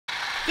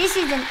This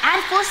is an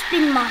ad for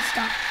Spin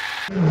Master.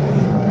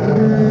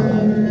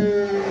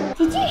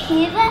 Did you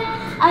hear that?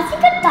 I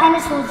think a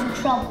dinosaur's in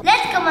trouble.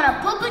 Let's come on a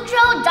Paw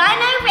Patrol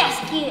Dino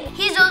Rescue.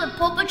 Here's all the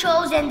Paw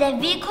Patrols and their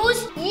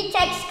vehicles. You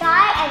take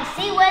Sky and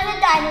see where the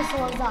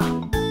dinosaurs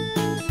are.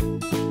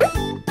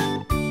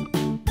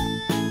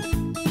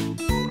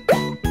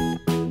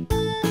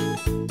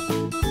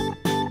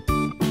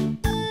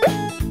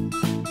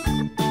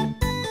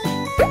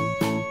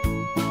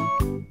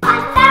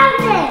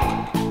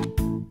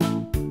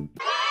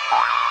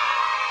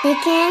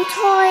 CKN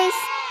toys.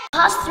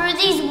 Pass through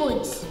these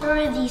woods,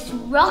 through these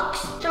rocks,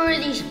 through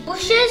these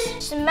bushes,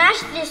 smash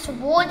this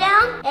wall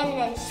down, and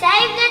then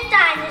save the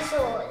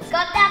dinosaurs.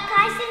 Got that,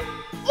 Kyson?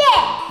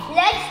 Yeah,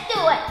 let's do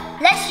it.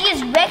 Let's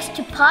use Rex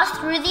to pass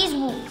through these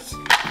woods.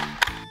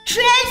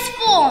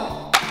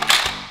 Transform!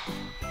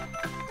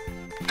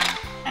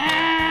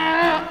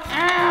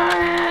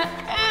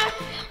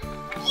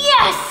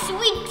 Yes,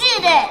 we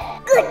did it!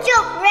 Good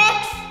job,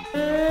 Rex!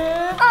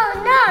 Oh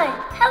no!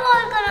 How am I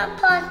gonna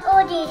pass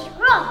all these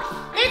rocks?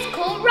 Let's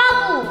call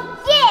Rubble.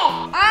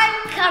 Yeah!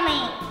 I'm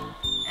coming.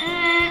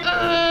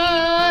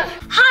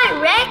 Hi,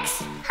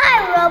 Rex. Hi,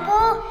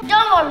 Rubble.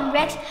 Don't worry,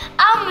 Rex.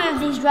 I'll move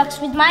these rocks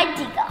with my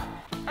digger.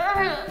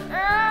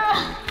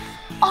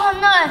 Oh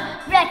no,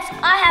 Rex,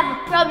 I have a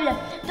problem.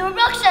 The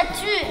rocks are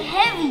too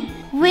heavy.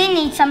 We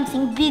need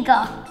something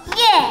bigger.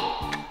 Yeah,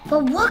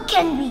 but what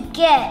can we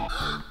get?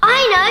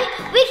 I know,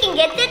 we can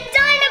get the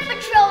Dino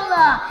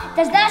Patroller.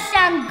 Does that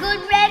sound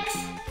good, Rex?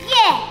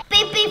 Yeah.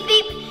 Beep, beep,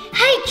 beep.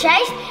 Hey,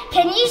 Chase,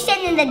 can you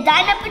send in the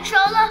Dino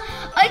Patroller?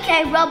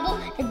 Okay, Rubble,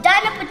 the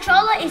Dino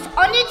Patroller is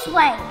on its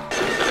way.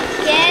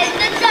 Here's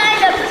the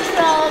Dino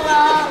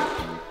Patroller.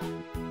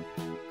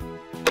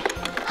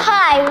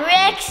 Hi,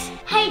 Rex.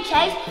 Hey,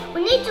 Chase,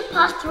 we need to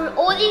pass through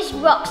all these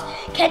rocks.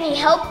 Can you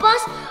help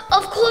us?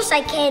 Of course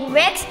I can,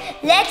 Rex.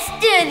 Let's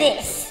do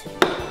this.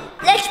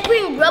 Let's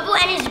bring Rubble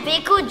and his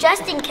vehicle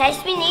just in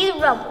case we need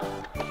Rubble.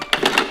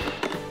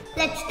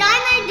 Let's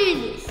Dino do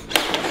this.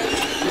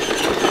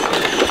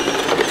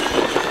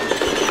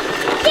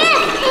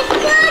 Yes, it's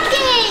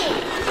working!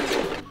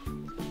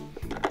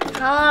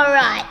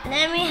 Alright,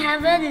 let me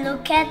have a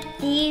look at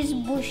these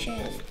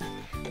bushes.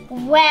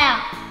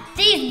 Wow,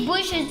 these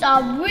bushes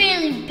are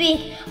really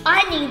big.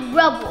 I need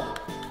Rubble.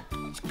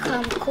 Let's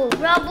come call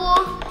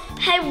Rubble.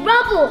 Hey,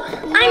 Rubble,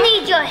 I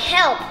need your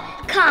help.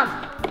 Come.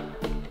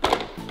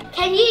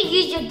 Can you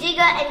use your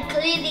digger and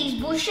clear these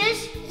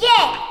bushes?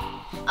 Yeah!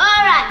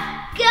 Alright,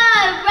 go,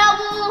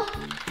 Rubble!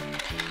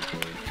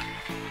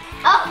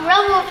 Oh,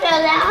 Rubble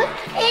fell out.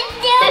 It's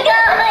still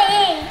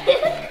going!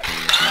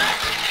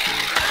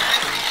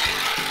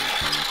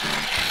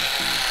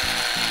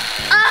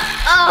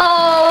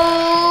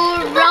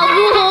 Uh-oh!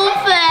 Rubble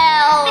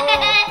fell!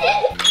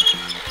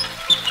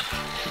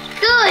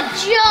 Good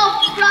job,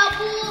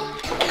 Rubble!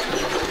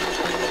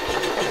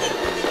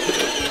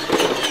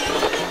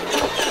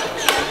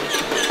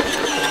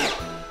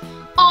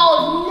 Oh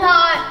no!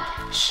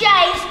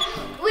 Chase,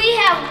 we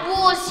have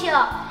walls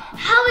here.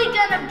 How are we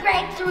gonna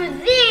break through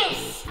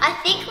this? I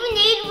think we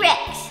need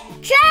Rex.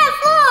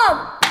 Transform!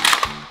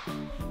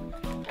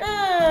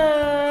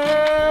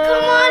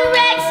 Come on,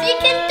 Rex, you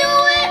can do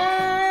it!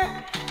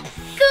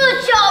 Good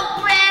job,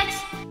 Rex!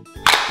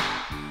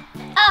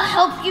 I'll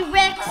help you,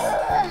 Rex.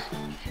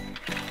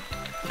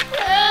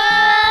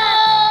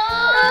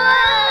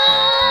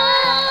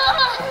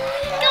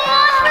 Come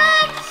on,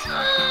 Rex!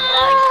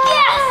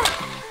 Yes!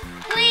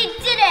 We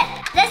did it!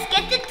 Let's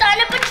get the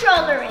Dino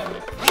Patroller in.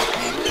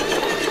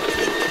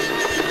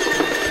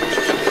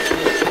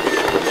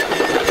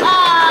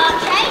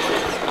 Chase,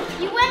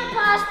 you went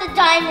past the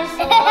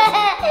dinosaurs.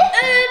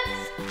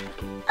 Oops!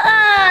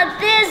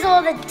 There's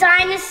all the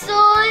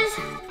dinosaurs.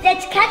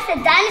 Let's catch the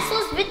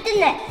dinosaurs with the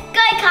net.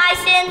 Go,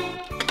 Kyson.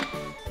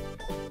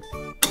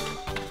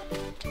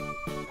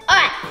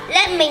 Alright,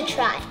 let me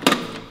try.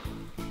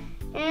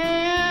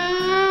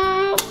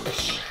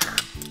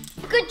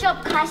 Good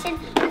job, Kyson.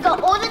 We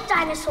got all the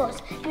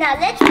dinosaurs. Now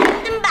let's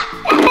bring them back.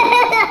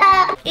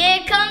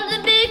 Here comes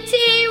the big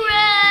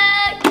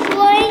T-Rex.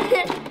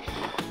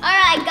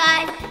 Alright,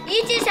 guys.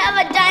 You just have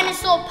a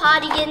dinosaur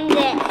party in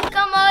there.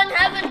 Come on,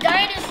 have a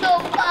dinosaur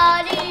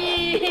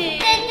party.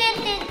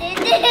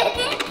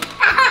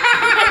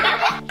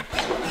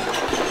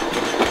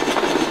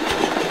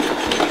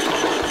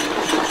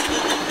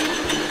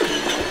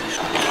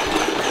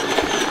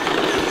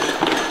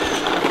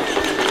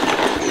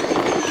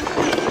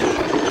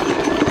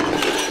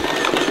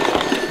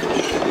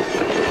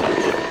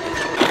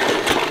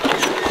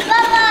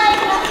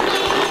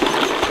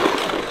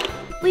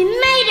 We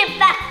made it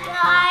back,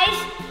 guys!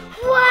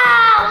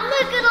 Wow!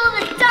 Look at all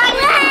the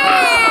dinosaurs!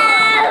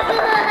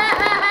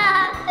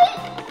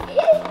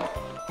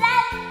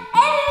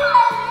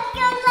 Everyone, let's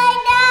go lay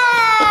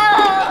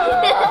down!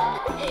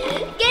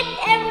 Get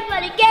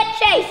everybody, get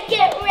Chase,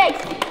 get Rex!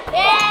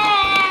 Yeah!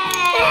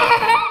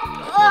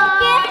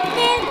 Get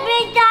this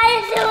big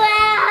dinosaur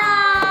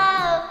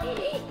out!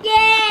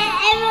 Yeah,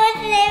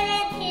 everyone's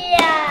living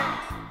here!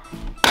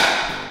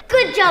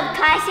 Good job,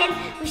 Kyson.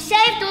 We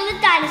saved all the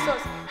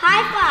dinosaurs.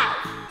 High five.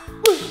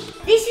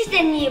 This is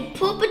the new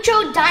Paw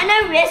Patrol Dino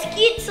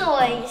Rescue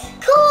Toys.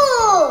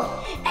 Cool!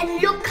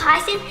 And look,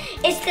 Kyson,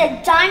 it's the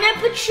Dino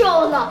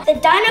Patroller. The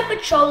Dino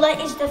Patroller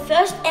is the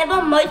first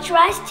ever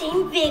motorized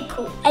team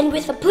vehicle. And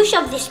with a push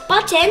of this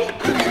button,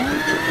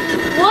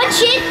 watch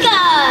it go!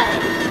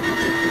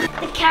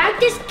 The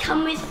characters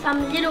come with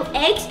some little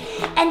eggs,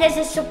 and there's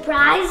a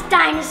surprise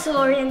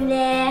dinosaur in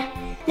there.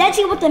 Let's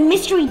see what the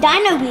mystery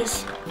dino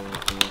is.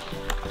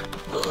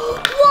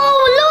 Whoa,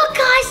 look,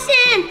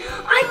 Kyson!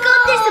 I got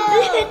this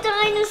blue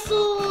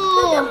dinosaur!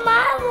 Look at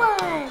my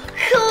one!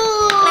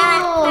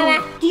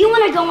 Cool! Do you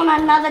want to go on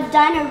another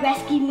dino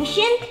rescue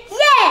mission?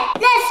 Yeah!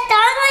 Let's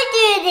totally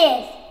do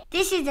this!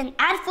 This is an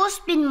ad for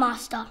Spin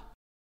Master.